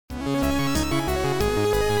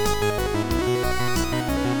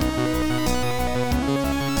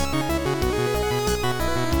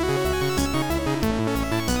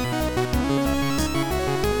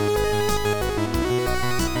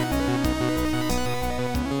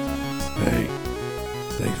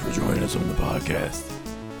Thanks for joining us on the podcast.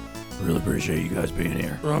 Really appreciate you guys being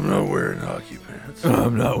here. I'm not wearing hockey pants.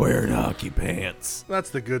 I'm not wearing hockey pants.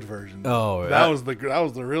 That's the good version. Oh, that was the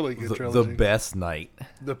really good trilogy. The best night.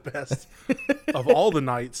 The best of all the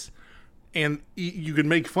nights, and you could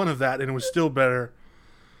make fun of that, and it was still better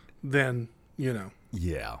than Yeah.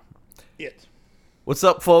 it. What's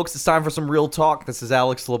up, folks? It's time for some real talk. This is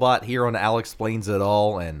Alex Labat here on Alex Explains It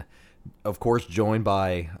All, and of course joined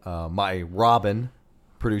by my Robin,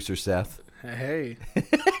 producer Seth. Hey.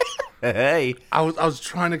 Hey. I was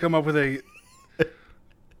trying to come up with a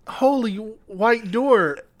holy white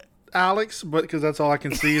door, Alex, but because that's all I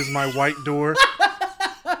can see is my white door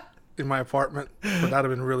in my apartment. But that'd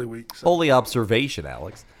have been really weak. So. Holy observation,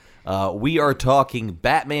 Alex. We are talking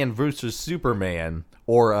Batman versus Superman,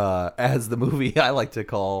 or as the movie I like to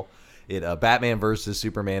call it, Batman versus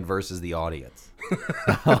Superman versus the audience.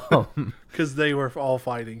 Because they were all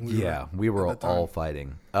fighting. We were all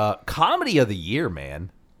fighting. Comedy of the year,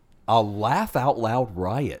 man. A laugh out loud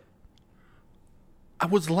riot. I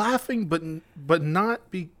was laughing, but not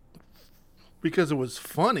because it was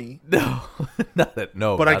funny. No,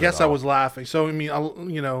 no. But I guess I was laughing. So I mean, a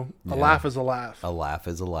laugh is a laugh. A laugh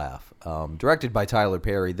is a laugh. Directed by Tyler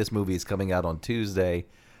Perry. This movie is coming out on Tuesday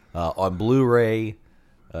on Blu-ray,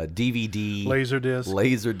 DVD,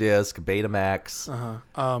 Laserdisc, Betamax,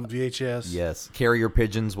 VHS. Yes, carrier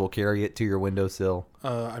pigeons will carry it to your windowsill.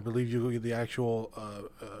 I believe you will get the actual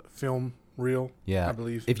film reel. Yeah, I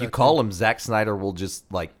believe if you call him, Zack Snyder will just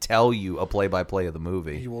tell you a play-by-play of the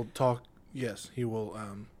movie. He will talk. Yes, he will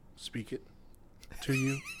speak it to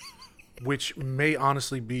you, which may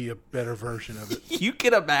honestly be a better version of it. You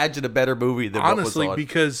can imagine a better movie than honestly, what was on.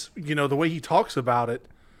 Because the way he talks about it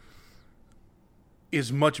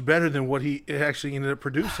is much better than what he actually ended up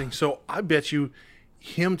producing. So I bet you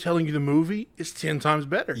him telling you the movie is 10 times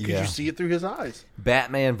better because you see it through his eyes.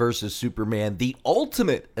 Batman versus Superman, the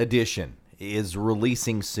Ultimate Edition, is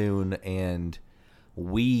releasing soon, and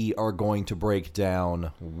we are going to break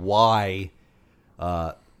down why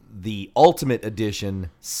the Ultimate Edition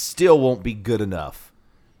still won't be good enough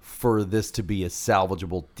for this to be a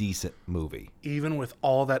salvageable, decent movie. Even with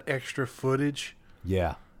all that extra footage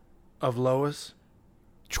of Lois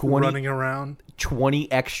 20, running around. 20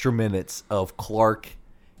 extra minutes of Clark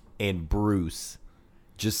and Bruce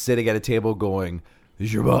just sitting at a table going,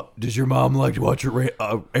 does your mom like to watch your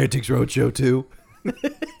Antiques Roadshow too?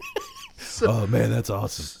 Oh man, that's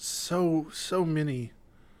awesome. So many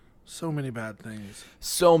bad things.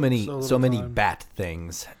 So many time. bat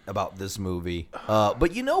things about this movie.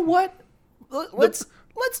 But you know what? Let's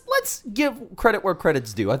give credit where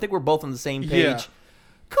credit's due. I think we're both on the same page. Yeah.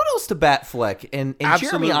 Kudos to Batfleck and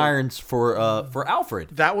Jeremy Irons for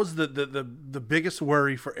Alfred. That was the biggest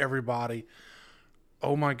worry for everybody.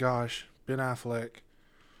 Oh my gosh, Ben Affleck.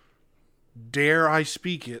 Dare I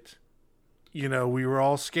speak it? We were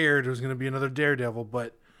all scared it was going to be another Daredevil,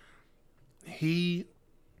 but he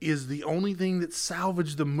is the only thing that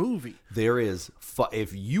salvaged the movie. There is,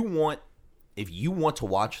 if you want to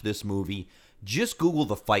watch this movie, just Google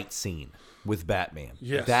the fight scene with Batman.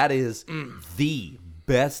 Yes. That is the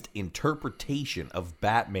best interpretation of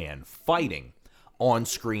Batman fighting on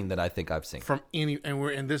screen that I think I've seen. From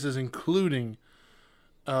and this is including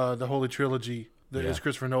the Holy Trilogy that is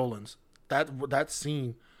Christopher Nolan's. That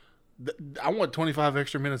scene, I want 25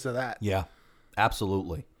 extra minutes of that. Yeah,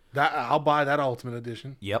 absolutely. I'll buy that Ultimate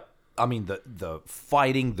Edition. Yep. I mean, the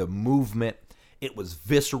fighting, the movement, it was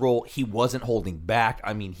visceral. He wasn't holding back.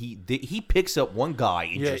 I mean, he picks up one guy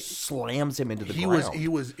and just slams him into the ground.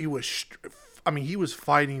 He was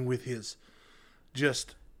fighting with his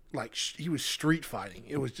he was street fighting.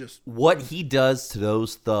 It was just what he does to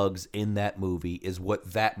those thugs in that movie is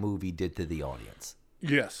what that movie did to the audience.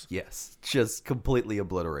 Yes, just completely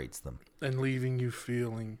obliterates them and leaving you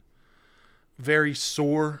feeling very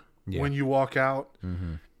sore when you walk out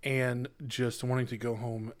and just wanting to go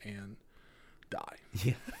home and die.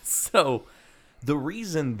 Yeah. So the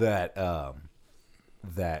reason that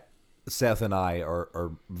that Seth and I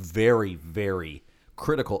are very, very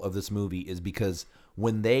critical of this movie is because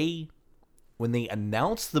when they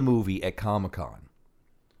announced the movie at Comic-Con,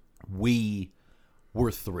 we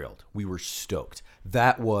were thrilled. We were stoked.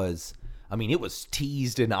 That was, it was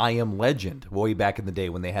teased in I Am Legend way back in the day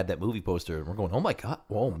when they had that movie poster, and we're going, oh my god,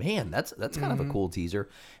 oh man, that's kind of a cool teaser.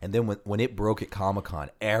 And then when it broke at Comic-Con,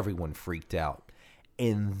 everyone freaked out.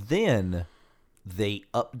 And then they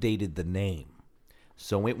updated the name.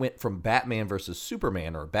 So it went from Batman versus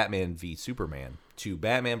Superman, or Batman v Superman, to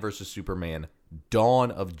Batman versus Superman, Dawn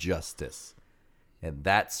of Justice. And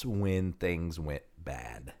that's when things went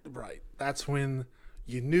bad. Right. That's when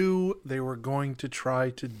You knew they were going to try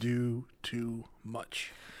to do too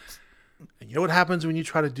much. And you know what happens when you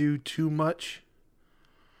try to do too much?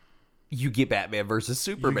 You get Batman versus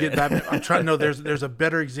Superman. You get Batman. I'm trying to know. There's a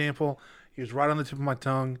better example. He was right on the tip of my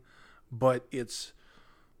tongue, but it's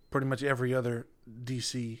pretty much every other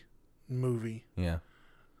DC movie. Yeah.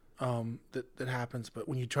 That happens. But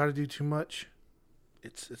when you try to do too much,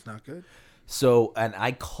 it's not good. So, and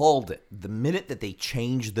I called it the minute that they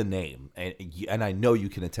changed the name, and I know you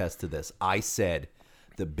can attest to this. I said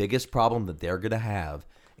the biggest problem that they're going to have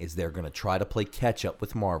is they're going to try to play catch up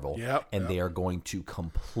with Marvel, and they are going to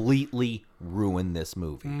completely ruin this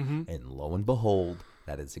movie. Mm-hmm. And lo and behold,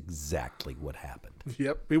 that is exactly what happened.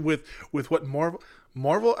 Yep. With what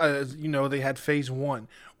Marvel, as you know, they had Phase 1,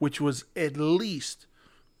 which was at least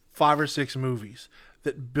 5 or 6 movies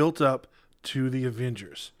that built up to the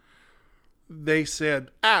Avengers. They said,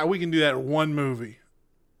 we can do that in one movie.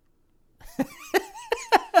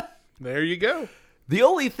 There you go. The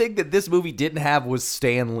only thing that this movie didn't have was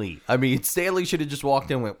Stan Lee. I mean, Stan Lee should have just walked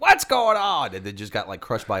in and went, "What's going on?" and then just got like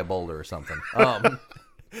crushed by a boulder or something.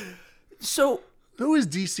 So who is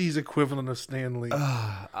DC's equivalent of Stan Lee?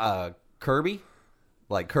 Kirby,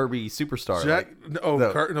 like Kirby Superstar.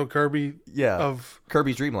 Kirby. Yeah, of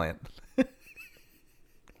Kirby's Dream Land.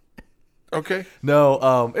 Okay.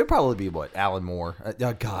 No, it'd probably be what Alan Moore.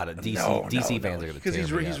 God, DC fans are gonna because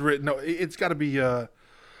tear me he's up. written. No, it's got to be.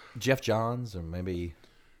 Jeff Johns or maybe.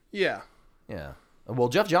 Yeah. Yeah. Well,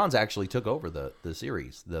 Jeff Johns actually took over the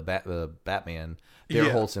series, the Batman,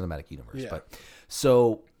 their whole cinematic universe. Yeah. But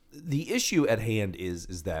so the issue at hand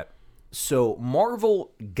is that so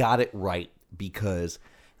Marvel got it right because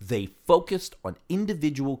they focused on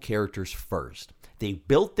individual characters first. They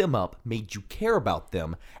built them up, made you care about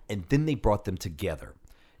them, and then they brought them together.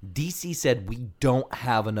 DC said we don't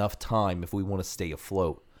have enough time if we want to stay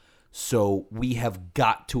afloat. So we have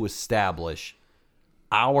got to establish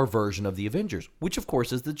our version of the Avengers, which of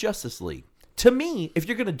course is the Justice League. To me, if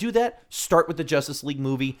you're going to do that, start with the Justice League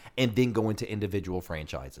movie and then go into individual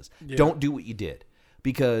franchises. Yeah. Don't do what you did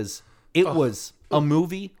because it was a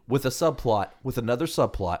movie with a subplot, with another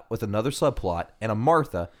subplot, with another subplot, and a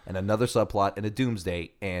Martha, and another subplot, and a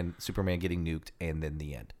Doomsday, and Superman getting nuked, and then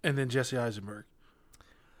the end. And then Jesse Eisenberg.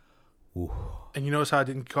 Ooh. And you notice how I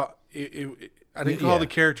didn't call I didn't call the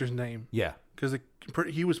character's name. Yeah. Because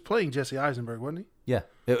he was playing Jesse Eisenberg, wasn't he? Yeah.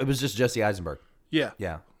 It was just Jesse Eisenberg. Yeah.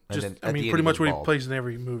 Yeah. Pretty much what he plays in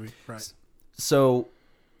every movie. Right. So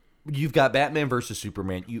you've got Batman versus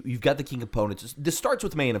Superman. You've got the key components. This starts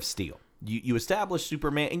with Man of Steel. You establish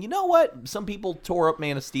Superman. And you know what? Some people tore up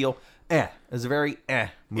Man of Steel. It was a very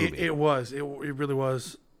movie. It was. It really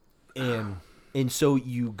was. And so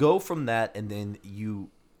you go from that and then you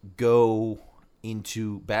go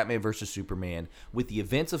into Batman versus Superman with the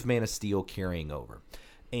events of Man of Steel carrying over.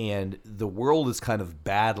 And the world is kind of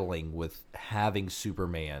battling with having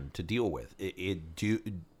Superman to deal with.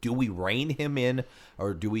 Do we rein him in,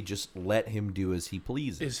 or do we just let him do as he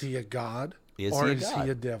pleases? Is he a god? Is he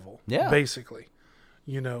a devil? Yeah. Basically.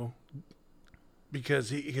 Because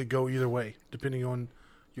he could go either way, depending on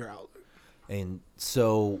your outlook. And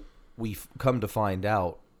so we've come to find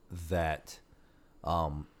out that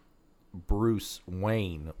Bruce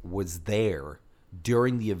Wayne was there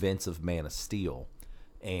during the events of Man of Steel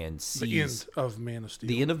and sees the end of Man of Steel.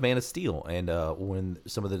 The end of Man of Steel, and when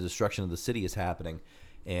some of the destruction of the city is happening,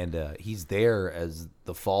 and he's there as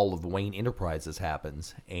the fall of Wayne Enterprises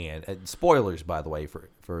happens. And spoilers, by the way, for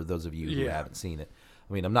those of you who haven't seen it.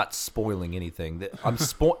 I mean, I'm not spoiling anything.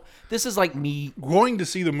 This is like me going to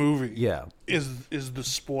see the movie. Yeah, is the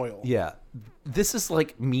spoil. Yeah, this is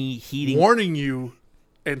like me warning you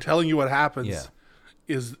and telling you what happens. Yeah.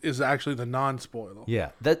 Is actually the non-spoiler. Yeah,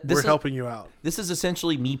 we're helping you out. This is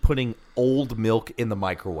essentially me putting old milk in the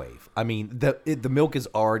microwave. I mean, the milk has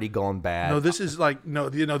already gone bad. No, this is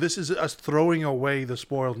this is us throwing away the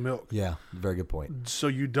spoiled milk. Yeah, very good point. So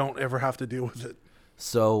you don't ever have to deal with it.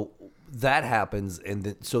 So that happens,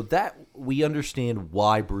 and so that we understand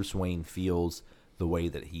why Bruce Wayne feels the way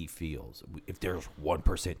that he feels. If there's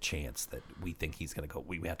 1% chance that we think he's going to go,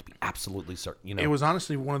 we have to be absolutely certain. It was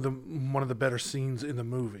honestly one of the better scenes in the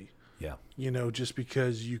movie. Yeah, just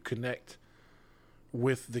because you connect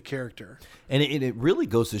with the character, and it really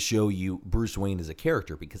goes to show you Bruce Wayne as a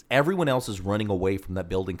character, because everyone else is running away from that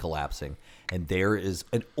building collapsing, and there is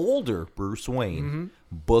an older Bruce Wayne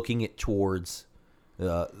booking it towards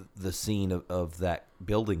the scene of that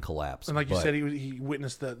building collapse. And like you said, he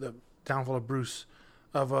witnessed the downfall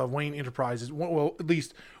of Wayne Enterprises. Well, at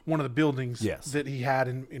least one of the buildings that he had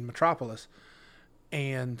in Metropolis.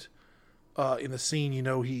 And in the scene,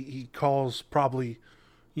 he calls probably,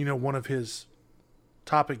 one of his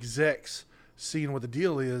top execs seeing what the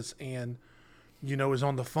deal is, and is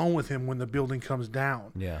on the phone with him when the building comes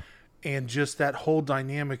down. Yeah. And just that whole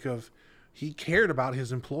dynamic of he cared about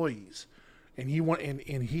his employees, and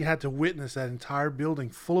and he had to witness that entire building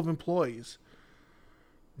full of employees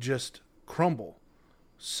just crumble.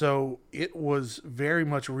 So it was very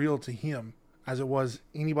much real to him as it was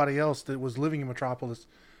anybody else that was living in Metropolis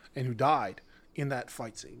and who died in that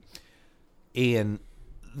fight scene. And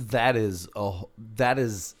that is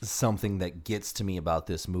something that gets to me about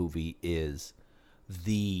this movie is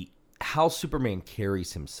how Superman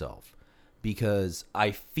carries himself, because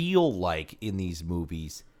I feel like in these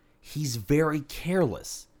movies he's very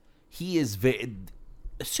careless.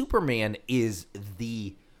 Superman is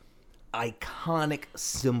the iconic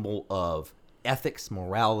symbol of ethics,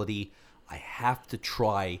 morality. I have to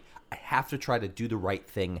try to do the right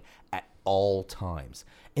thing at all times.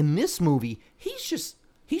 In this movie, he's just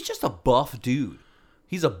a buff dude.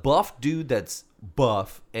 He's a buff dude that's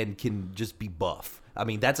buff and can just be buff. I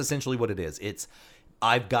mean, that's essentially what it is. It's,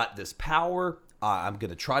 I've got this power. I'm going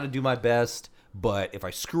to try to do my best, but if I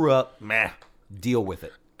screw up, deal with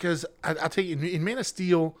it. Because I'll tell you, in Man of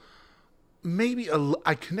Steel, maybe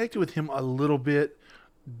I connected with him a little bit.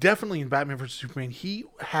 Definitely in Batman vs. Superman, he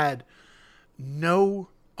had no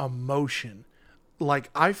emotion. Like,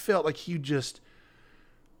 I felt like he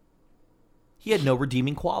had no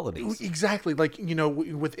redeeming qualities. Exactly. Like,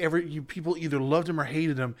 with people either loved him or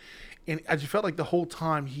hated him. And I just felt like the whole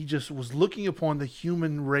time he just was looking upon the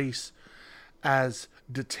human race as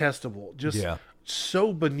detestable. Just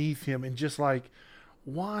so beneath him, and just like,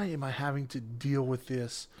 why am I having to deal with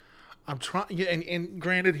this? I'm trying, and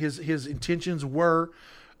granted, his intentions were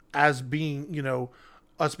as being,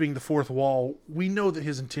 us being the fourth wall. We know that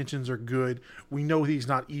his intentions are good. We know he's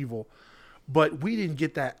not evil, but we didn't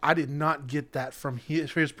get that. I did not get that from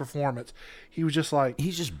his performance. He was just like,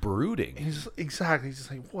 he's just brooding. He's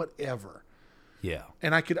just like, whatever. Yeah.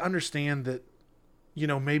 And I could understand that,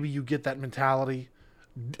 maybe you get that mentality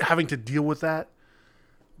having to deal with that,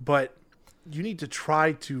 but you need to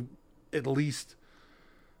try to at least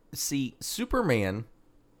see. Superman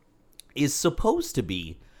is supposed to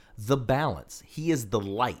be the balance. He is the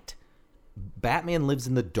light. Batman lives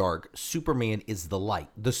in the dark. Superman is the light.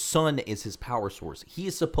 The sun is his power source. He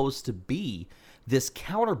is supposed to be this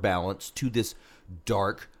counterbalance to this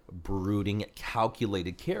dark, brooding,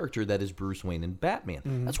 calculated character that is Bruce Wayne and Batman.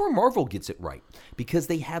 Mm-hmm. That's where Marvel gets it right, because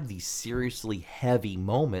they have these seriously heavy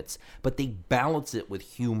moments, but they balance it with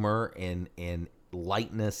humor and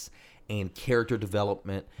lightness and character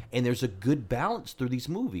development, and there's a good balance through these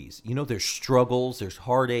movies. There's struggles, there's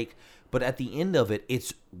heartache, but at the end of it,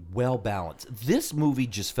 it's well balanced. This movie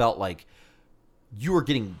just felt like you were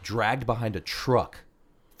getting dragged behind a truck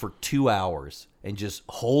for 2 hours and just,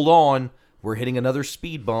 hold on, we're hitting another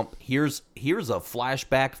speed bump. Here's a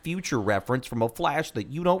flashback future reference from a Flash that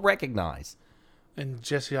you don't recognize. And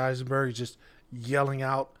Jesse Eisenberg just yelling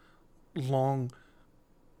out long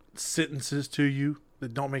sentences to you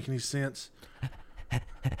that don't make any sense.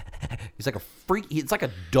 He's like a freak. It's like a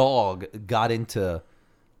dog got into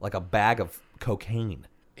like a bag of cocaine.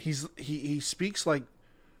 He speaks like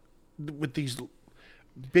with these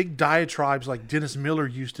big diatribes like Dennis Miller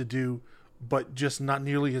used to do, but just not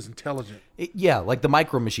nearly as intelligent. Like the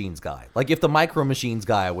Micro Machines guy. Like if the Micro Machines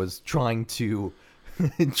guy was trying to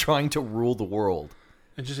rule the world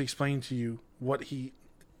and just explain to you what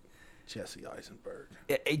Jesse Eisenberg.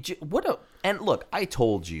 And look, I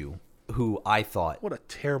told you who I thought. What a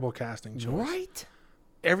terrible casting choice. Right?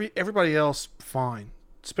 Everybody else fine,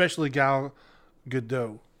 especially Gal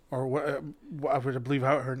Gadot, or what I believe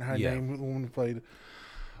her name, the woman who played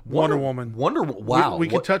Wonder Woman. Wow. We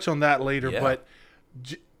can touch on that later, but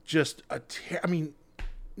just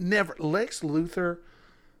never Lex Luthor,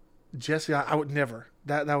 Jesse. I would never.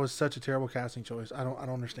 That was such a terrible casting choice. I don't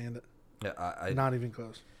understand it. Yeah, not even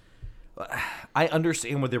close. I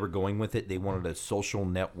understand where they were going with it. They wanted a social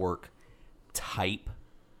network type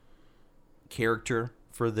character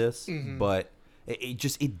for this, but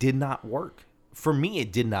it did not work. For me,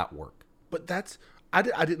 it did not work. But I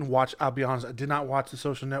didn't watch, I'll be honest, I did not watch The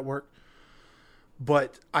Social Network,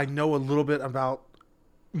 but I know a little bit about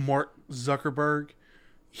Mark Zuckerberg.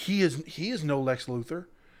 He is no Lex Luthor.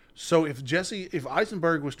 So if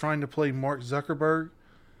Eisenberg was trying to play Mark Zuckerberg,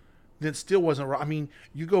 then it still wasn't right. I mean,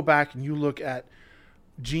 you go back and you look at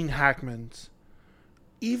Gene Hackman's,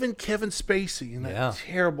 even Kevin Spacey, and that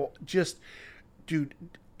terrible, dude,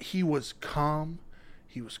 he was calm,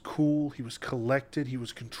 he was cool, he was collected, he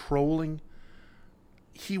was controlling.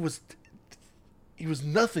 He was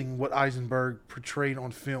nothing what Eisenberg portrayed on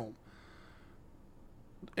film.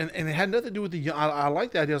 and it had nothing to do with the. I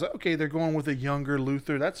like the idea. I was like, okay, they're going with a younger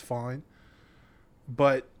Luthor. That's fine,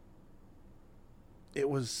 but it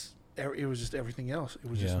was just everything else. It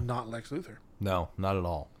was just not Lex Luthor. No, not at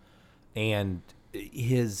all. And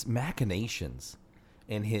his machinations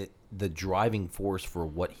and the driving force for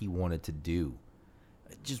what he wanted to do,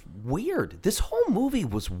 just weird. This whole movie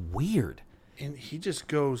was weird. And he just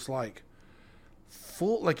goes like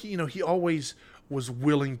full, like, you know, he always was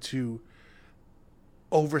willing to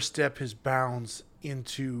overstep his bounds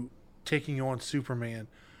into taking on Superman.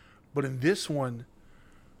 But in this one,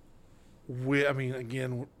 I mean,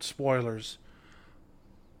 again, spoilers.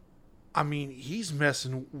 I mean, he's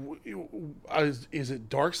messing. Is it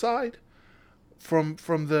Darkseid from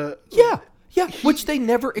the? Yeah, which they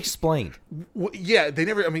never explained. Yeah, they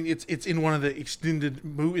never. I mean, it's in one of the extended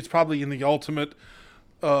movie. It's probably in the Ultimate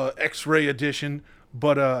X-ray edition.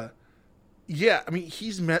 But yeah, I mean, he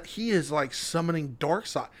is like summoning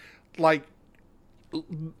Darkseid. Like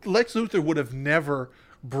Lex Luthor would have never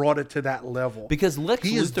brought it to that level because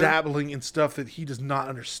he is dabbling in stuff that he does not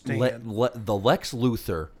understand. The Lex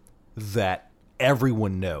Luthor that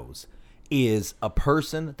everyone knows is a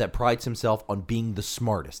person that prides himself on being the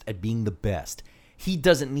smartest, at being the best. He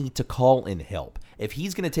doesn't need to call in help. If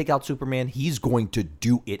he's going to take out Superman, he's going to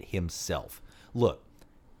do it himself. Look,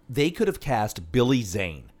 they could have cast Billy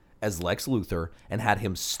Zane as Lex Luthor and had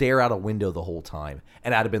him stare out a window the whole time,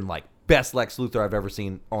 and I'd have been like, best Lex Luthor I've ever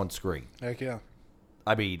seen on screen. Heck yeah.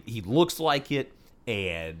 I mean, he looks like it,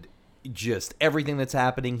 and just everything that's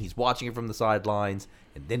happening, he's watching it from the sidelines,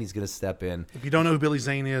 and then he's going to step in. If you don't know who Billy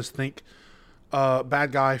Zane is, think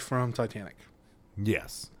bad guy from Titanic.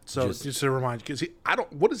 Yes. So just to remind you, because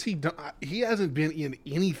what has he done? He hasn't been in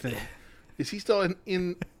anything. Is he still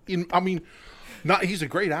in? I mean, not. He's a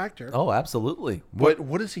great actor. Oh, absolutely. But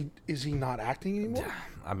what is he? Is he not acting anymore?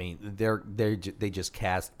 I mean, they just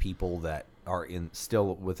cast people that are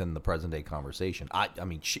still within the present day conversation. I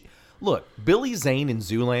mean, look, Billy Zane in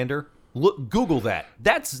Zoolander. Look, Google that.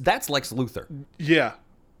 That's Lex Luthor. Yeah,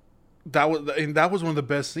 that was one of the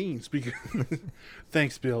best scenes. Because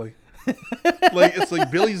thanks, Billy. Like, it's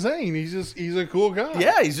like Billy Zane. He's a cool guy.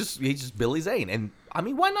 Yeah, he's just Billy Zane, and I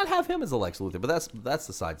mean, why not have him as a Lex Luthor? But that's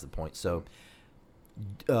besides the point. So,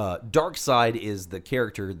 Darkseid is the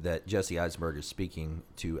character that Jesse Eisenberg is speaking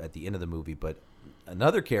to at the end of the movie. But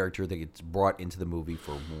another character that gets brought into the movie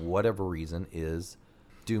for whatever reason is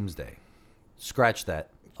Doomsday. Scratch that.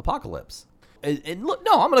 Apocalypse. And look,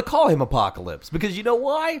 no, I'm going to call him Apocalypse because you know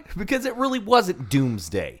why? Because it really wasn't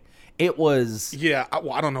Doomsday. It was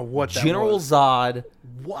I don't know what that General was. Zod.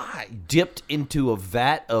 Why dipped into a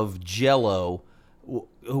vat of Jello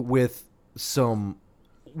with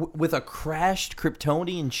a crashed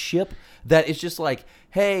Kryptonian ship that is just like,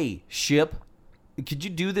 hey ship, could you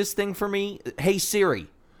do this thing for me? Hey Siri,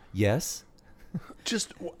 yes.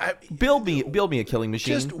 Just build me a killing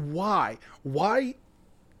machine. Just why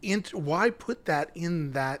put that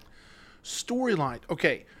in that storyline?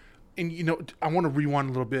 Okay. And, you know, I want to rewind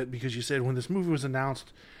a little bit because you said when this movie was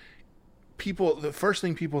announced, the first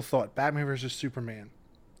thing people thought, Batman versus Superman,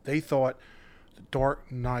 they thought The Dark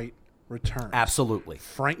Knight Returns. Absolutely.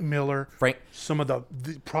 Frank Miller. Some of the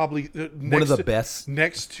probably one of the best.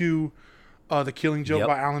 Next to The Killing Joke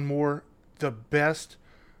by Alan Moore, the best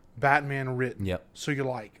Batman written. Yep. So you're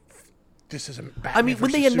like, this is a Batman I mean,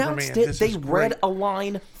 when they announced Superman. they read a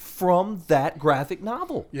line from that graphic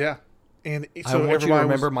novel. Yeah. And so I want you to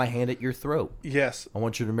remember my hand at your throat. Yes. I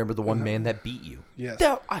want you to remember the one man that beat you. Yes.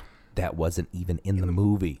 That wasn't even in the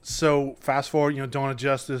movie. So fast forward, you know, Dawn of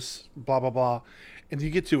Justice, blah, blah, blah. And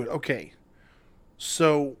you get to it. Okay.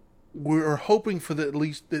 So we're hoping for at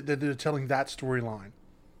least that they're telling that storyline.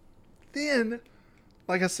 Then,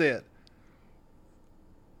 like I said,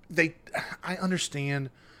 I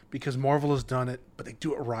understand because Marvel has done it, but they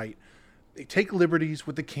do it right. They take liberties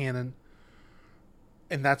with the canon.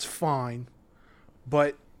 And that's fine.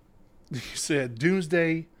 But you said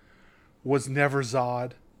Doomsday was never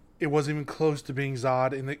Zod. It wasn't even close to being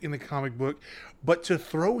Zod in the comic book. But to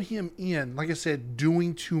throw him in, like I said,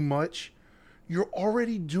 doing too much, you're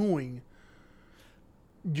already doing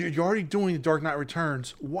The Dark Knight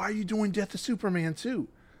Returns. Why are you doing Death of Superman too?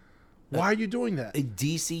 Why are you doing that?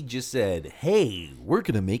 DC just said, hey, we're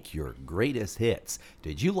going to make your greatest hits.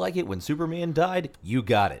 Did you like it when Superman died? You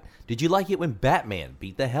got it. Did you like it when Batman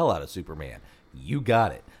beat the hell out of Superman? You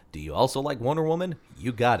got it. Do you also like Wonder Woman?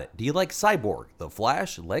 You got it. Do you like Cyborg, The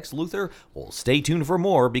Flash, Lex Luthor? Well, stay tuned for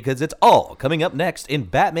more because it's all coming up next in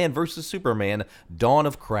Batman vs. Superman, Dawn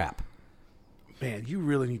of Crap. Man, you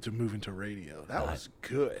really need to move into radio. That was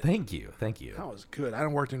good. Thank you. That was good. I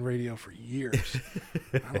haven't worked in radio for years.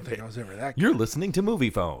 I don't think I was ever that good. You're listening to Movie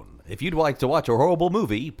Phone. If you'd like to watch a horrible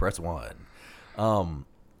movie, press 1.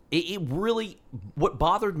 It really, what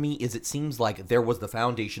bothered me is it seems like there was the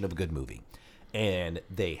foundation of a good movie. And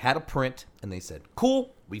they had a print, and they said,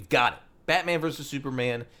 cool, we've got it. Batman versus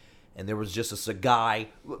Superman. And there was just a guy.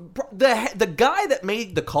 The guy that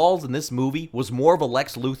made the calls in this movie was more of a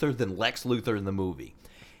Lex Luthor than Lex Luthor in the movie.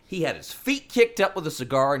 He had his feet kicked up with a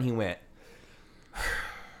cigar, and he went,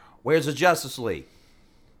 "Where's the Justice League?"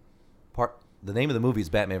 The name of the movie is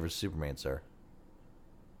Batman vs. Superman, sir.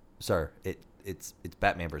 Sir, it's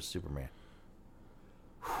Batman vs. Superman.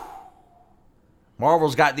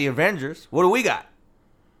 Marvel's got the Avengers. What do we got?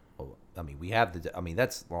 Well, I mean, we have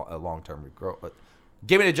that's a long-term growth.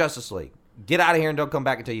 Give me the Justice League. Get out of here and don't come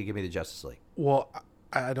back until you give me the Justice League. Well,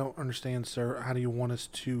 I don't understand, sir. How do you want us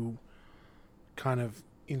to kind of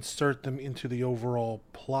insert them into the overall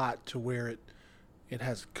plot to where it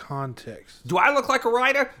has context? Do I look like a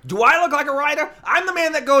writer? I'm the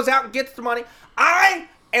man that goes out and gets the money. I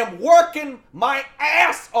am working my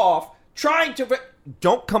ass off trying to...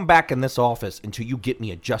 Don't come back in this office until you get me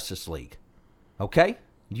a Justice League. Okay?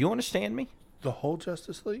 Do you understand me? The whole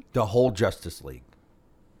Justice League? The whole Justice League.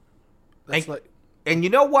 That's And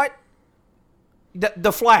you know what?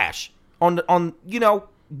 The Flash on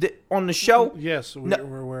the show. Yes,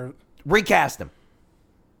 we're recast him.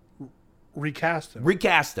 Recast him.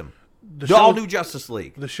 Recast him. The all new Justice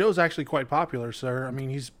League. The show's actually quite popular, sir. I mean,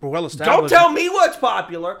 he's well established. Don't tell me what's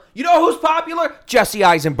popular. You know who's popular? Jesse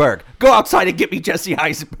Eisenberg. Go outside and get me Jesse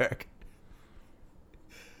Eisenberg.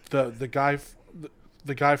 The guy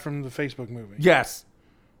from the Facebook movie. Yes.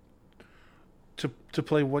 To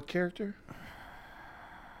play what character?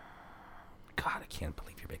 God, I can't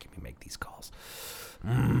believe you're making me make these calls.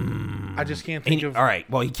 I just can't think of... All right,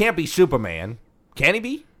 well, he can't be Superman. Can he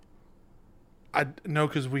be? No,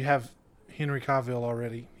 because we have Henry Cavill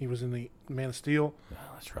already. He was in the Man of Steel. Oh,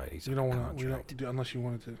 that's right. He's we don't want to, unless you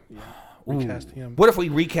wanted to recast him. What if we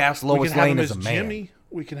recast Lois Lane as a man? Jimmy.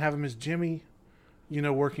 We can have him as Jimmy,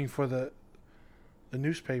 working for the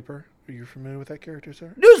newspaper. Are you familiar with that character,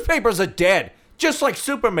 sir? Newspapers are dead, just like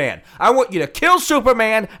Superman. I want you to kill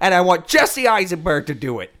Superman, and I want Jesse Eisenberg to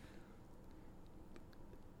do it.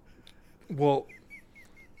 Well,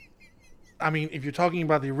 I mean, if you're talking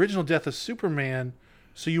about the original death of Superman,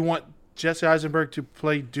 so you want Jesse Eisenberg to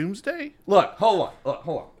play Doomsday? Look, hold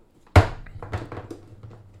on.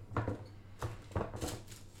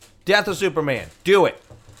 Death of Superman. Do it.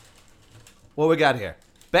 What we got here?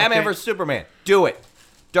 Batman vs. Superman. Do it.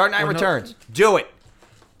 Dark Knight Returns. Do it.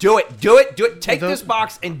 Do it. Take this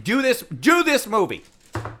box and do this movie.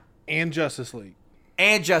 And Justice League.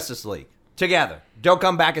 Together. Don't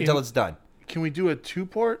come back until it's done. Can we do a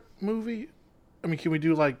 2-part movie? I mean, can we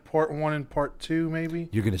do like part 1 and part 2 maybe?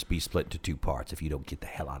 You're going to be split into 2 parts if you don't get the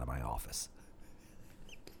hell out of my office.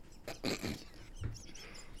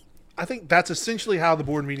 I think that's essentially how the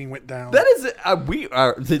board meeting went down. That is,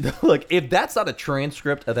 look, if that's not a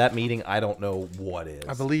transcript of that meeting, I don't know what is.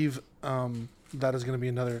 I believe that is going to be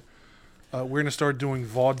another, we're going to start doing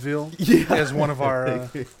vaudeville as one of our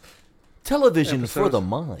television episodes. For the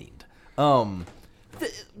mind.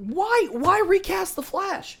 Why recast the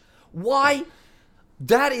Flash? Why?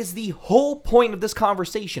 That is the whole point of this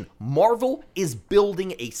conversation. Marvel is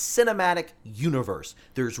building a cinematic universe.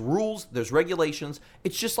 There's rules, there's regulations.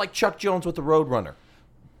 It's just like Chuck Jones with the Roadrunner.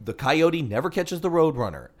 The Coyote never catches the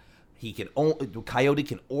Roadrunner. Coyote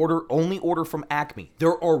can only order from Acme.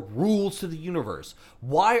 There are rules to the universe.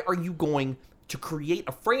 Why are you going to create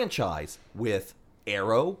a franchise with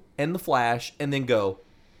Arrow and the Flash and then go,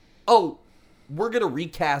 oh, we're going to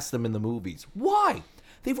recast them in the movies? Why?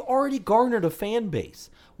 They've already garnered a fan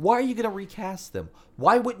base. Why are you going to recast them?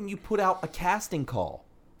 Why wouldn't you put out a casting call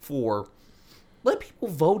let people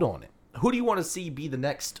vote on it? Who do you want to see be the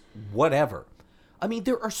next whatever? I mean,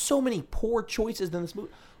 there are so many poor choices in this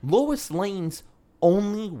movie. Lois Lane's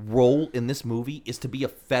only role in this movie is to be a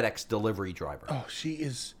FedEx delivery driver. Oh, she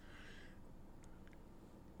is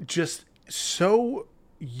just so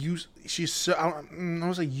she's so, I don't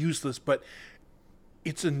want to say useless, but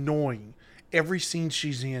it's annoying. Every scene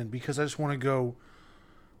she's in, because I just want to go,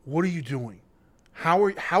 what are you doing? How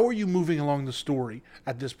are you moving along the story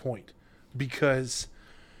at this point? Because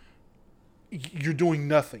you're doing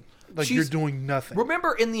nothing. You're doing nothing.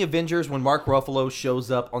 Remember in the Avengers when Mark Ruffalo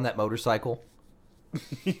shows up on that motorcycle?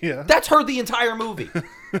 Yeah. That's her the entire movie.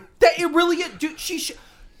 That it really is. Dude,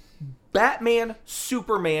 Batman,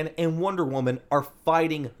 Superman, and Wonder Woman are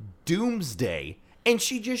fighting Doomsday, and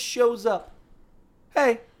she just shows up.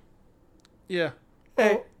 Hey. Yeah.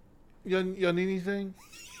 Hey. Oh, y'all need anything?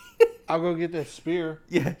 I'll go get that spear.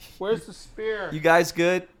 Yeah. Where's the spear? You guys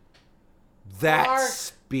good? That Clark.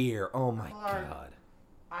 spear. Oh my Clark. God.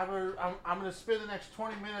 I'm going to spend the next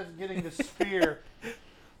 20 minutes getting the spear.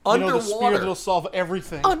 Underwater. The spear that'll solve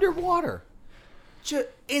everything. Underwater.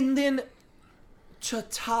 And then to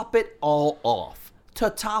top it all off,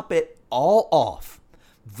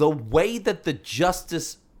 the way that the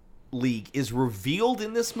Justice League is revealed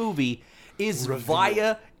in this movie is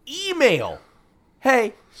via email.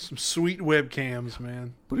 Hey. Some sweet webcams,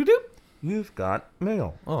 man. You've got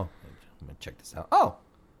mail. Oh, let me check this out.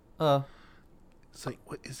 Oh. It's like,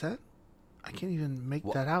 what is that? I can't even make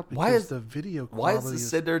that out because why is the video Why quality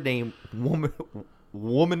is their name woman,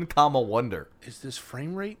 Wonder? Is this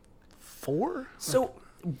frame rate 4? So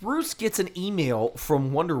Bruce gets an email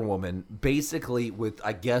from Wonder Woman, basically with,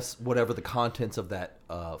 I guess, whatever the contents of that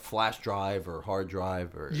flash drive or hard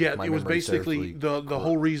drive or yeah, it was basically the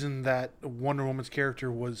whole reason that Wonder Woman's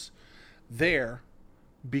character was there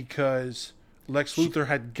because Lex Luthor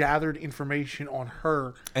had gathered information on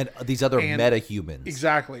her and these other meta-humans.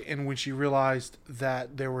 Exactly, and when she realized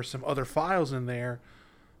that there were some other files in there,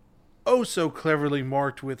 oh so cleverly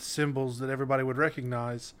marked with symbols that everybody would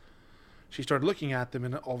recognize, she started looking at them,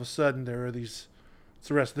 and all of a sudden there are these. It's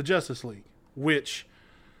the rest of the Justice League. Which,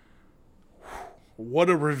 what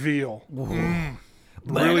a reveal!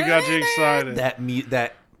 Really got you excited.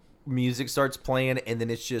 That music starts playing, and then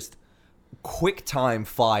it's just QuickTime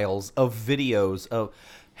files of videos of.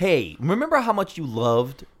 Hey, remember how much you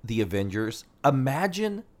loved the Avengers?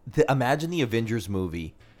 Imagine the Avengers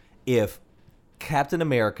movie if Captain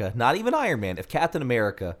America, not even Iron Man, if Captain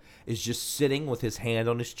America is just sitting with his hand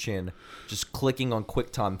on his chin, just clicking on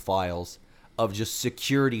QuickTime files of just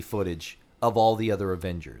security footage of all the other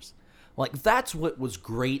Avengers. Like, that's what was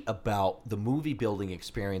great about the movie building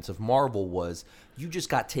experience of Marvel was you just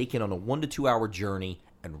got taken on a 1 to 2 hour journey,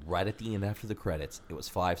 and right at the end after the credits, it was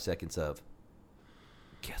 5 seconds of,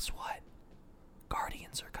 guess what?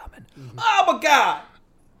 Guardians are coming. Mm-hmm. Oh my God!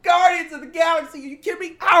 Guardians of the Galaxy, are you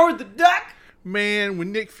kidding me? Howard the Duck! Man,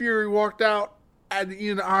 when Nick Fury walked out at the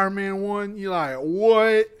end of Iron Man 1, you're like,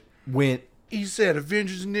 what? When he said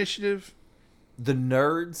Avengers Initiative. The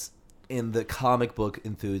nerds and the comic book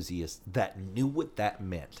enthusiasts that knew what that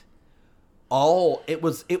meant. It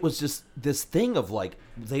was just this thing of like,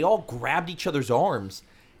 they all grabbed each other's arms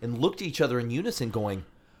and looked at each other in unison going,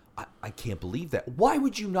 I can't believe that. Why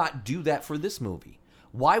would you not do that for this movie?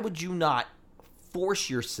 Why would you not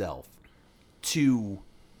force yourself to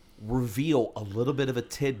reveal a little bit of a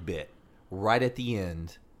tidbit right at the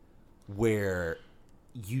end where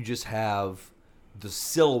you just have the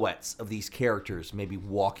silhouettes of these characters maybe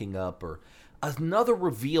walking up, or another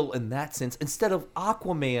reveal in that sense, instead of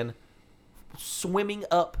Aquaman swimming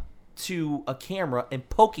up to a camera and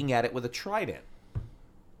poking at it with a trident.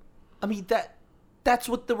 I mean, that's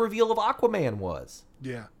what the reveal of Aquaman was.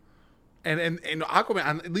 Yeah. And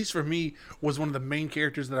Aquaman, at least for me, was one of the main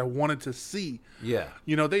characters that I wanted to see. Yeah.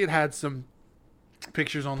 You know, they had some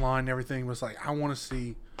pictures online and everything. Was like, I want to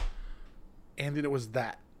see. And then it was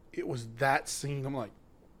that. It was that scene. I'm like,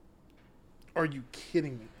 are you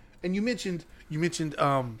kidding me? And you mentioned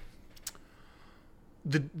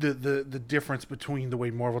the difference between the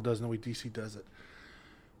way Marvel does and the way DC does it,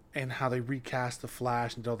 and how they recast the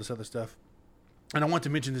Flash and all this other stuff. And I want to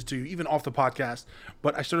mention this to you, even off the podcast,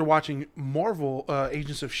 but I started watching Marvel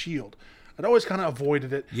Agents of S.H.I.E.L.D. I'd always kind of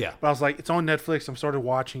avoided it. Yeah. But I was like, it's on Netflix. I started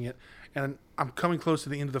watching it. And I'm coming close to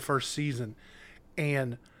the end of the first season.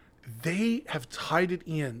 And they have tied it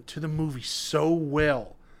in to the movie so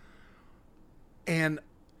well. And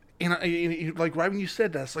like right when you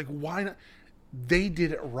said that, it's like, why not? They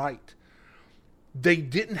did it right. They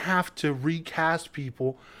didn't have to recast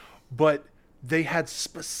people, but they had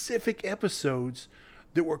specific episodes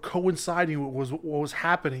that were coinciding with what was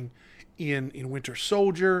happening in Winter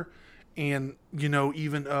Soldier, and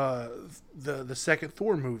even the second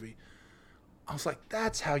Thor movie. I was like,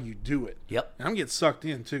 that's how you do it. Yep. And I'm getting sucked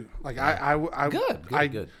in too. Like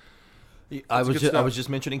Good. I was just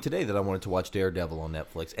mentioning today that I wanted to watch Daredevil on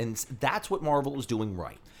Netflix, and that's what Marvel is doing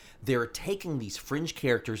right. They're taking these fringe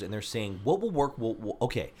characters and they're saying, what will work?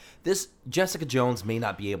 Okay, this Jessica Jones may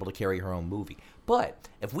not be able to carry her own movie, but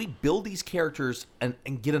if we build these characters and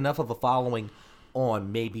get enough of a following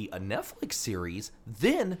on maybe a Netflix series,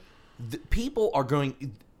 then people are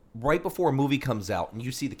going, right before a movie comes out and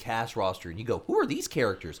you see the cast roster and you go, who are these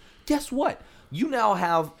characters? Guess what? You now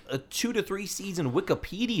have a 2 to 3 season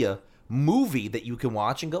Wikipedia movie that you can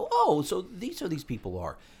watch and go, oh, so these are these people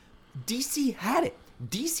are. DC had it.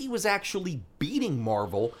 DC was actually beating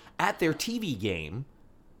Marvel at their TV game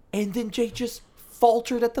and then Jay just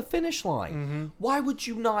faltered at the finish line. Why would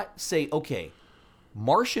you not say, okay,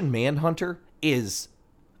 Martian Manhunter is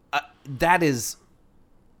that is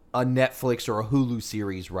a Netflix or a Hulu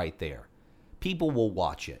series right there. People will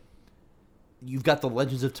watch it. You've got the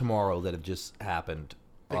Legends of Tomorrow that have just happened.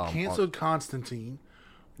 They canceled Constantine,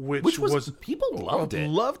 which was people loved it.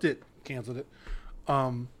 Loved it. Canceled it.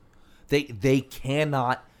 They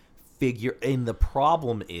cannot figure, and the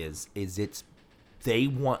problem is they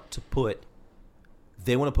want to put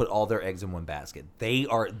all their eggs in one basket. They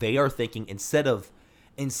are thinking instead of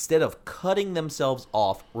cutting themselves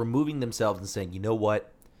off, removing themselves and saying, you know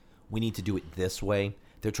what, we need to do it this way.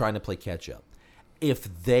 They're trying to play catch up. If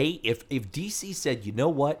DC said, you know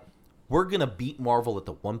what, we're gonna beat Marvel at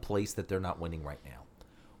the one place that they're not winning right now.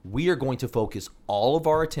 We are going to focus all of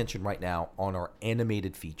our attention right now on our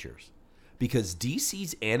animated features, because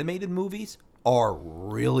DC's animated movies are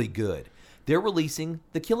really good. They're releasing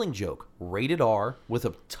The Killing Joke, rated R, with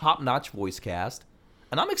a top-notch voice cast,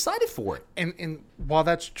 and I'm excited for it. And while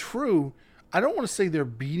that's true, I don't want to say they're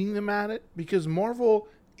beating them at it, because Marvel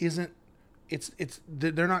isn't.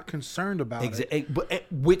 They're not concerned about it.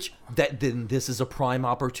 Then this is a prime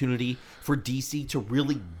opportunity for DC to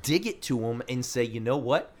really dig it to them and say, you know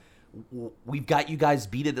what, we've got you guys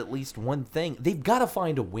beat at least one thing. They've got to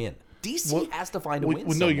find a win. DC has to find a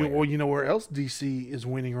win somewhere. You know where else DC is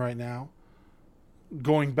winning right now?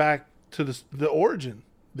 Going back to the origin,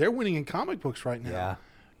 they're winning in comic books right now. Yeah.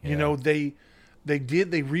 You know, they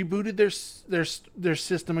rebooted their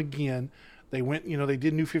system again. They went, they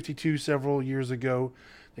did New 52 several years ago.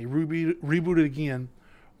 They rebooted again.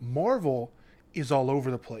 Marvel is all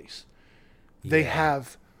over the place. They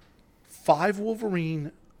have 5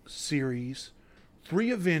 Wolverine series,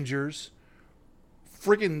 3 Avengers,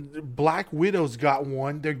 friggin' Black Widow's got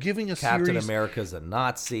one. They're giving a Captain series. America's a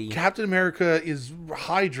Nazi. Captain America is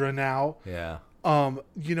Hydra now. Yeah.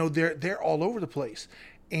 They're all over the place,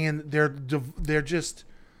 and they're just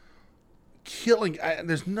killing.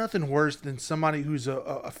 There's nothing worse than somebody who's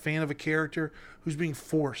a fan of a character who's being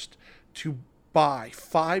forced to buy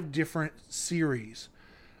 5 different series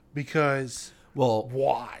because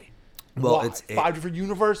why? Well, why? 5 different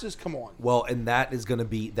universes. Come on. Well, and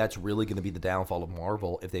that's really gonna be the downfall of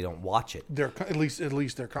Marvel if they don't watch it. They're at least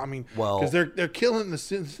they're. I mean, well, because they're killing the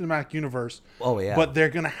cinematic universe. Oh yeah. But they're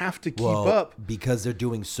gonna have to keep up because they're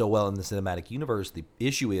doing so well in the cinematic universe. The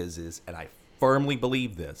issue is, and I firmly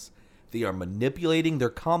believe this, they are manipulating their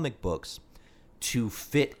comic books to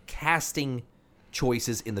fit casting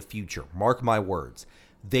choices in the future. Mark my words.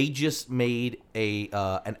 They just made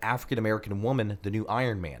an African American woman the new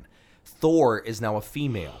Iron Man. Thor is now a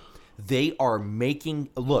female. They are making...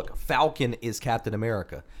 Look, Falcon is Captain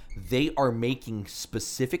America. They are making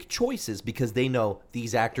specific choices because they know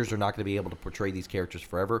these actors are not going to be able to portray these characters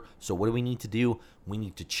forever. So what do we need to do? We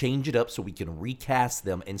need to change it up so we can recast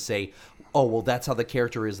them and say, oh, well, that's how the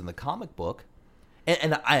character is in the comic book.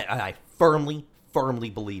 And I firmly, firmly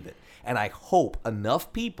believe it. And I hope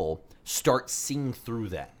enough people start seeing through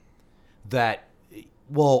that.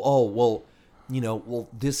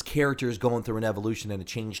 This character is going through an evolution and a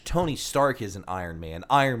change. Tony Stark is an Iron Man.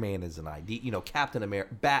 Iron Man is an ID. Captain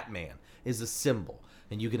America, Batman is a symbol.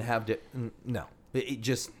 And you can have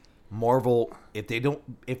Marvel, if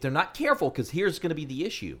they're not careful, because here's going to be the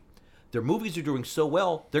issue. Their movies are doing so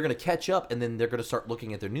well, they're going to catch up, and then they're going to start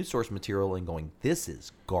looking at their news source material and going, this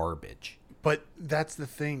is garbage. But that's the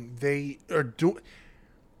thing. They are doing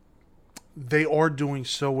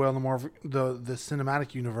so well in the Marvel, the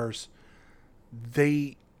cinematic universe.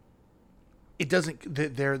 Their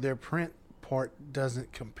print part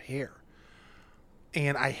doesn't compare.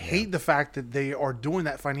 And I hate the fact that they are doing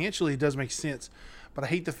that financially. It does make sense. But I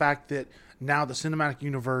hate the fact that now the cinematic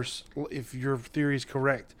universe, if your theory is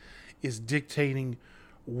correct, is dictating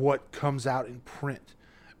what comes out in print.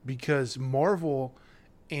 Because Marvel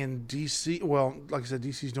and DC, well, like I said,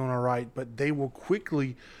 DC's doing all right, but they will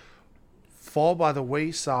quickly fall by the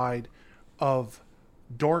wayside of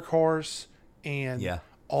Dark Horse and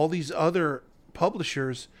all these other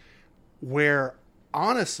publishers where,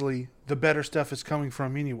 honestly, the better stuff is coming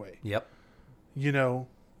from anyway. Yep. Your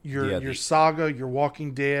Saga, your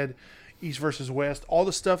Walking Dead, East versus West, all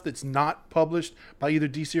the stuff that's not published by either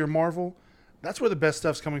DC or Marvel, that's where the best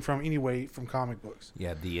stuff's coming from anyway, from comic books.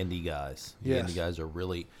 Yeah, the indie guys. Yes. The indie guys are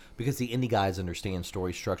really... Because the indie guys understand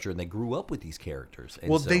story structure and they grew up with these characters.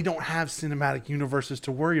 And they don't have cinematic universes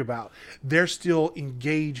to worry about. They're still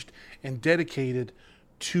engaged and dedicated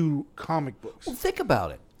to comic books. Well, think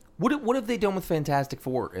about it. What have they done with Fantastic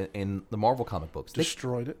Four in the Marvel comic books?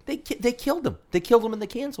 Destroyed it. They killed them. They killed them and they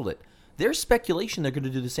canceled it. There's speculation they're going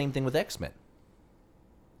to do the same thing with X-Men.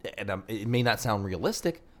 and it may not sound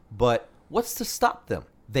realistic, but what's to stop them?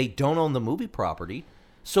 They don't own the movie property,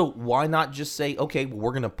 so why not just say, okay, well,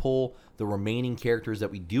 we're going to pull the remaining characters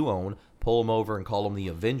that we do own, pull them over and call them the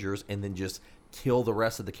Avengers, and then just kill the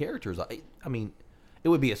rest of the characters? I mean, it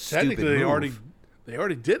would be a stupid move. They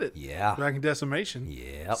already did it. Yeah. Back in Decimation.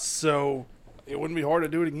 Yep. So it wouldn't be hard to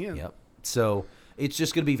do it again. Yep. So it's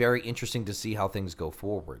just going to be very interesting to see how things go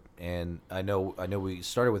forward. And I know we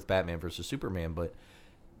started with Batman versus Superman, but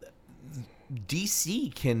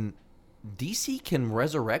DC can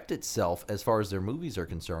resurrect itself as far as their movies are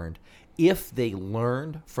concerned if they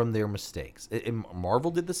learned from their mistakes.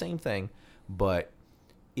 Marvel did the same thing, but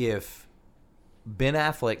if Ben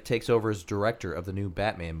Affleck takes over as director of the new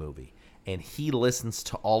Batman movie and he listens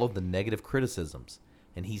to all of the negative criticisms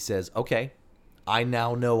and he says, okay, I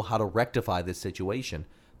now know how to rectify this situation,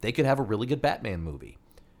 they could have a really good Batman movie.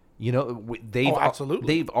 You know, absolutely.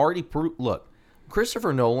 They've already proved. Look,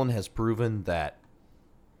 Christopher Nolan has proven that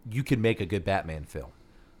you can make a good Batman film.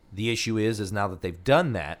 The issue is now that they've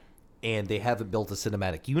done that and they haven't built a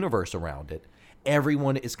cinematic universe around it,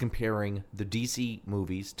 everyone is comparing the DC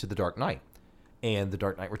movies to The Dark Knight and The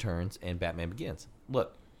Dark Knight Returns and Batman Begins.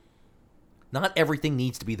 Look, not everything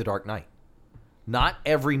needs to be The Dark Knight. Not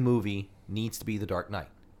every movie needs to be The Dark Knight.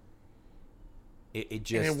 It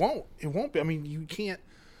just... And it won't be. I mean, you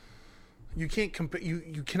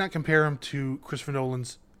cannot compare him to Christopher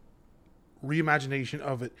Nolan's reimagination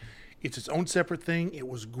of it. It's its own separate thing. It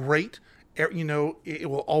was great. You know, it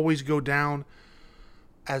will always go down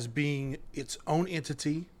as being its own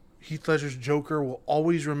entity. Heath Ledger's Joker will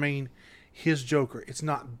always remain his Joker. It's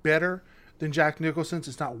not better than Jack Nicholson's.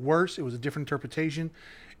 It's not worse. It was a different interpretation,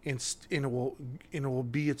 and it will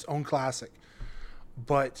be its own classic.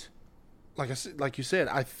 But like you said,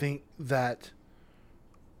 I think that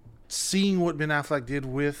seeing what Ben Affleck did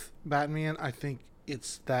with Batman, I think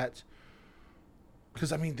it's that,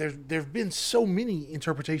 because I mean there've been so many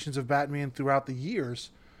interpretations of Batman throughout the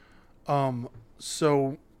years,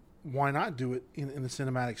 so why not do it in the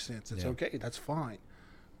cinematic sense? It's okay, that's fine,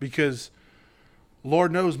 because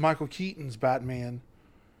Lord knows Michael Keaton's Batman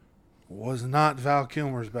was not Val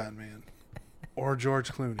Kilmer's Batman or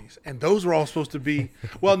George Clooney's. And those were all supposed to be...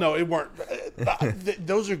 Well, no, it weren't.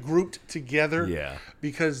 Those are grouped together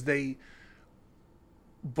because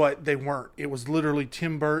but they weren't. It was literally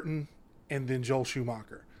Tim Burton and then Joel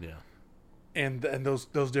Schumacher. Yeah. And those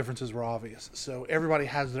differences were obvious. So everybody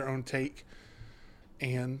has their own take,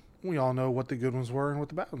 and we all know what the good ones were and what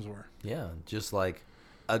the bad ones were. Yeah, just like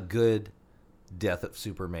a good Death of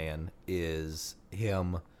Superman is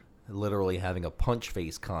him literally having a punch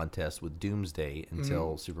face contest with Doomsday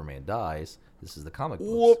until Superman dies. This is the comic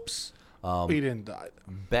books. Whoops. He didn't die.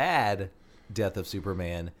 Bad Death of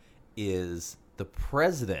Superman is the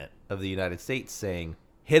president of the United States saying,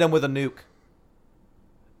 hit him with a nuke.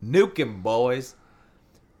 Nuke him, boys.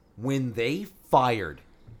 When they fired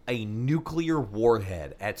a nuclear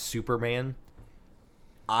warhead at Superman,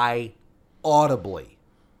 I audibly,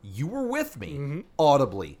 you were with me,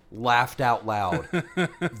 audibly laughed out loud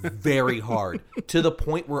very hard, to the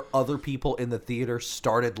point where other people in the theater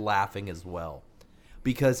started laughing as well.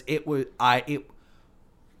 Because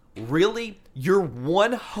really, your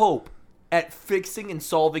one hope at fixing and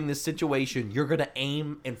solving this situation, you're going to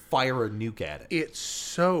aim and fire a nuke at it. It's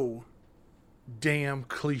so damn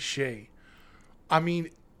cliche. I mean,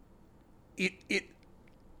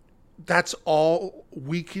 that's all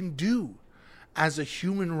we can do as a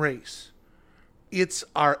human race. It's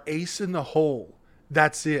our ace in the hole.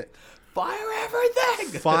 That's it. Fire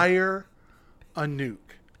everything! Fire a nuke.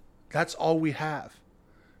 That's all we have.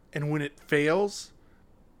 And when it fails,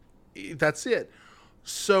 that's it.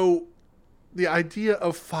 So the idea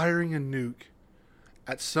of firing a nuke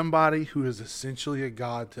at somebody who is essentially a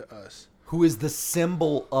god to us, who is the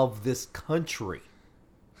symbol of this country.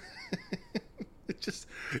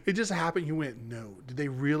 It just happened. You went, no. Did they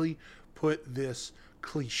really put this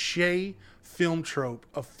cliche film trope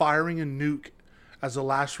of firing a nuke as a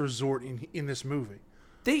last resort in this movie?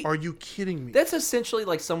 Are you kidding me? That's essentially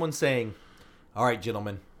like someone saying, all right,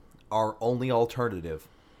 gentlemen, our only alternative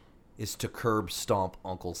is to curb stomp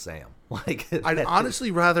Uncle Sam. Like, I'd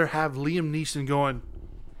honestly rather have Liam Neeson going,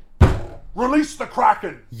 release the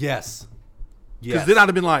Kraken. Yes. Because then I'd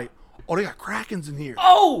have been like, oh, they got Krakens in here.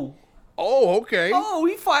 Oh, okay. Oh,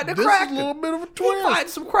 he fighting a Kraken. This is a little bit of a twist. He fighting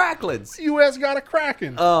some Kraklins. U.S. got a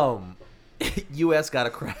Kraken. U.S. got a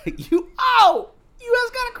Kraken. U.S.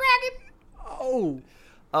 got a Kraken.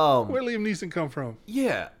 Where'd Liam Neeson come from?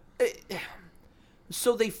 Yeah.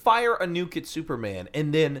 So they fire a nuke at Superman,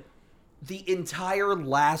 and then the entire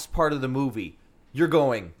last part of the movie, you're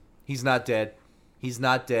going, he's not dead. He's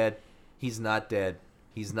not dead. He's not dead.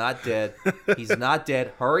 He's not dead. He's not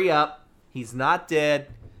dead. Hurry up. He's not dead.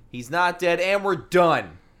 He's not dead. And we're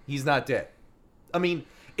done. He's not dead. I mean,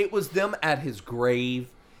 it was them at his grave.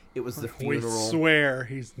 It was the funeral. We swear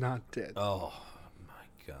he's not dead. Oh my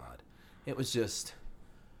God. It was just,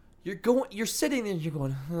 you're sitting there and you're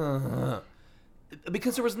going, huh.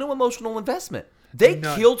 Because there was no emotional investment. They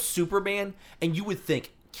killed Superman, and you would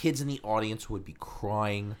think kids in the audience would be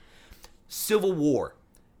crying. Civil War.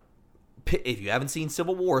 If you haven't seen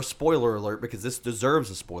Civil War, spoiler alert, because this deserves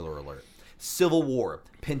a spoiler alert. Civil War,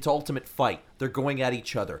 penultimate fight. They're going at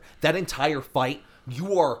each other. That entire fight,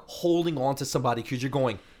 you are holding on to somebody because you're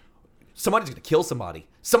going, somebody's going to kill somebody.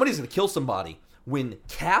 Somebody's going to kill somebody. When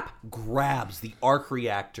Cap grabs the arc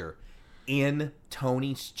reactor in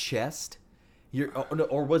Tony's chest,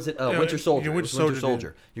 or was it Winter Soldier? Yeah, Winter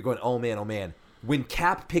Soldier. You're going, oh man, oh man. When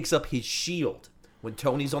Cap picks up his shield, when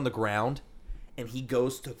Tony's on the ground, and he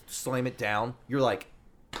goes to slam it down, you're like,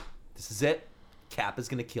 this is it. Cap is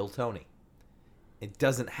going to kill Tony. It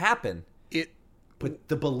doesn't happen. But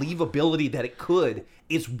the believability that it could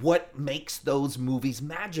is what makes those movies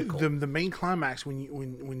magical. The main climax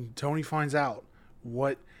when Tony finds out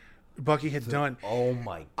what Bucky had done. Oh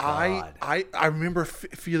my God! I remember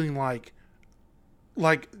feeling like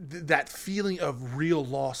that feeling of real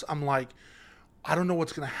loss. I'm like, I don't know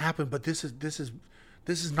what's going to happen, but this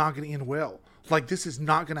is not going to end well. Like, this is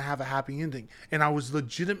not going to have a happy ending. And I was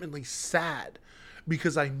legitimately sad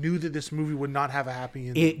because I knew that this movie would not have a happy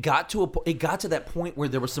ending. It got to that point where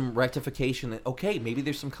there was some rectification. That, okay, maybe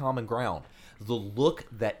there's some common ground. The look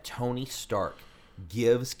that Tony Stark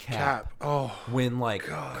gives Cap when, like,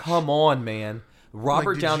 gosh. Come on, man.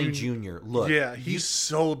 Robert Downey Jr. Look, yeah, he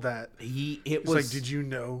sold that. It was like, did you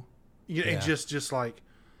know? And just like,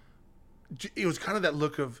 it was kind of that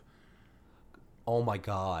look of, oh my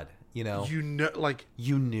God, like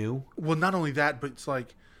you knew. Well, not only that, but it's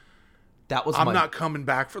like, that was I'm not coming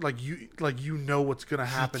back for you know what's gonna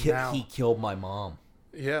happen now. He killed my mom.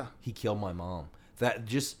 Yeah, he killed my mom. That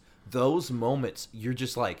just those moments, you're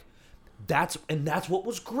just like, that's what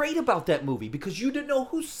was great about that movie because you didn't know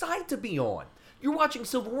whose side to be on. You're watching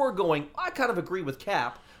Civil War going, I kind of agree with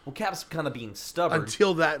Cap. Well, Cap's kind of being stubborn.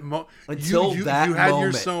 Until that moment. You had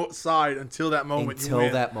your side until that moment. Until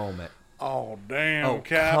that moment. Oh, damn,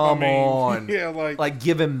 Cap. Come on. Yeah, like,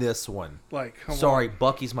 give him this one. Like, come Sorry, on.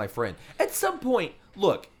 Bucky's my friend. At some point,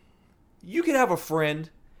 look, you can have a friend,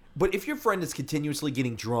 but if your friend is continuously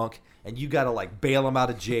getting drunk and you got to, like, bail him out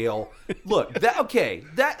of jail, look,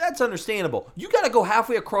 that's understandable. You got to go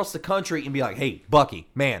halfway across the country and be like, hey, Bucky,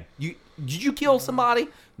 man, did you kill somebody?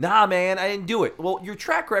 Nah, man, I didn't do it. Well, your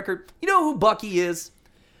track record, you know who Bucky is?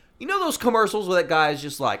 You know those commercials where that guy is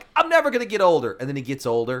just like, I'm never going to get older. And then he gets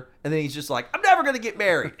older. And then he's just like, I'm never going to get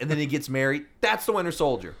married. And then he gets married. That's the Winter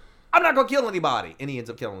Soldier. I'm not going to kill anybody. And he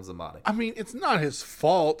ends up killing somebody. I mean, it's not his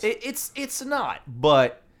fault. It's not.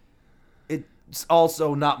 But it's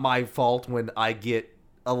also not my fault when I get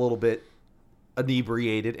a little bit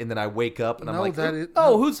inebriated and then I wake up and I'm like,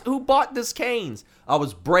 who bought this Cane's? I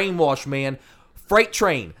was brainwashed, man. Freight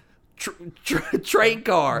train. Train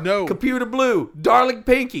car. No. Computer blue. Darling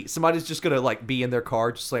Pinky. Somebody's just going to like be in their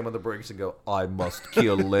car, just slam on the brakes and go, I must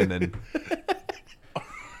kill Lennon.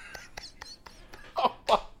 Oh,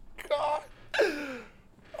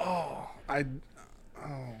 my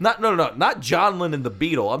God. Not John Lennon the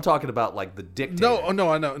Beatle. I'm talking about like the dictator. No,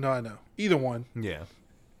 I know. Either one. Yeah.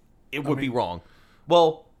 It would be wrong.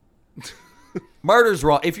 Well, murder's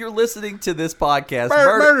wrong. If you're listening to this podcast,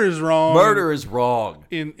 murder's wrong. Murder is wrong.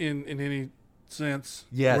 In any sense.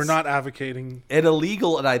 Yes. We're not advocating. And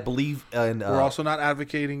illegal, and I believe... we're also not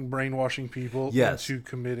advocating brainwashing people into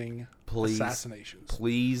committing assassinations.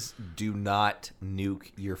 Please do not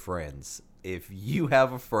nuke your friends. If you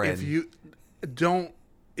have a friend...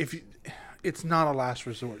 It's not a last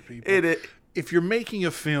resort, people. If you're making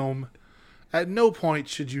a film, at no point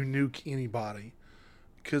should you nuke anybody.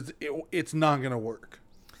 Because it's not going to work.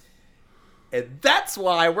 And that's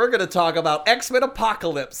why we're going to talk about X-Men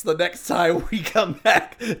Apocalypse the next time we come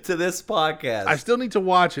back to this podcast. I still need to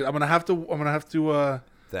watch it. I'm going to have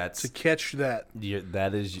to catch that.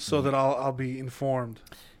 That is so that I'll be informed.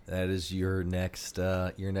 That is your next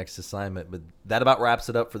assignment. But that about wraps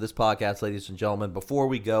it up for this podcast, ladies and gentlemen. Before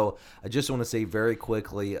we go, I just want to say very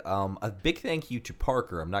quickly a big thank you to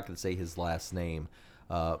Parker. I'm not going to say his last name.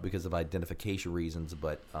 Because of identification reasons,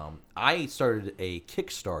 but I started a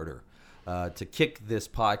Kickstarter to kick this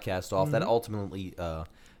podcast off. Mm-hmm. That ultimately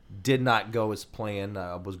did not go as planned.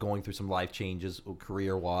 I was going through some life changes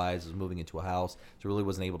career-wise. I was moving into a house, so really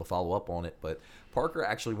wasn't able to follow up on it. But Parker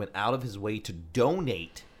actually went out of his way to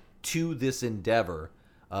donate to this endeavor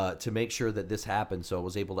to make sure that this happened. So I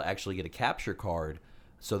was able to actually get a capture card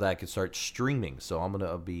so that I could start streaming. So I'm going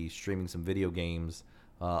to be streaming some video games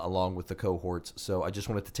along with the cohorts. So I just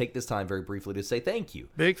wanted to take this time very briefly to say thank you.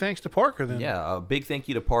 Big thanks to Parker then. Yeah, a big thank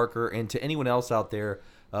you to Parker and to anyone else out there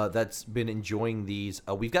that's been enjoying these.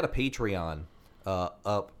 We've got a Patreon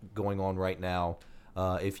up going on right now.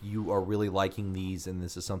 If you are really liking these and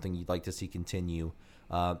this is something you'd like to see continue,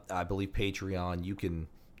 I believe Patreon, you can,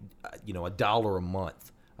 $1 a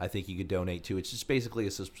month, I think you could donate to. It's just basically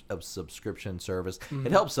a subscription service. Mm-hmm.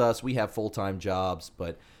 It helps us. We have full-time jobs,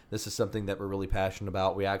 but this is something that we're really passionate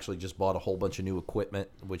about. We actually just bought a whole bunch of new equipment,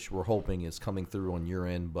 which we're hoping is coming through on your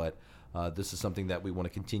end, but this is something that we want to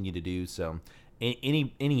continue to do. So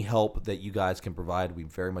any help that you guys can provide, we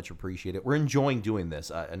very much appreciate it. We're enjoying doing this.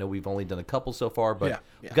 I know we've only done a couple so far, but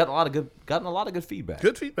we've gotten a lot of good feedback.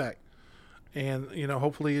 Good feedback. And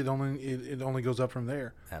hopefully it only goes up from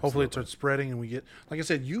there. Absolutely. Hopefully it starts spreading, and we get, like I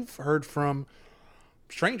said, you've heard from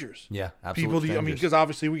strangers. Yeah, absolutely. People, because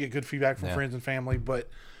obviously we get good feedback from friends and family, but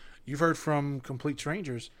you've heard from complete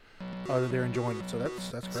strangers that they're enjoying it. So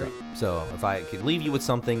that's great. So if I could leave you with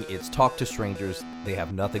something, it's talk to strangers. They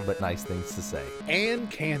have nothing but nice things to say.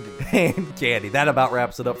 And candy. And candy. That about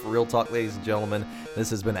wraps it up for Real Talk, ladies and gentlemen. This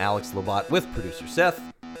has been Alex Labatt with producer Seth.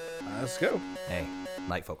 Let's go. Hey,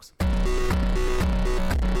 night, folks.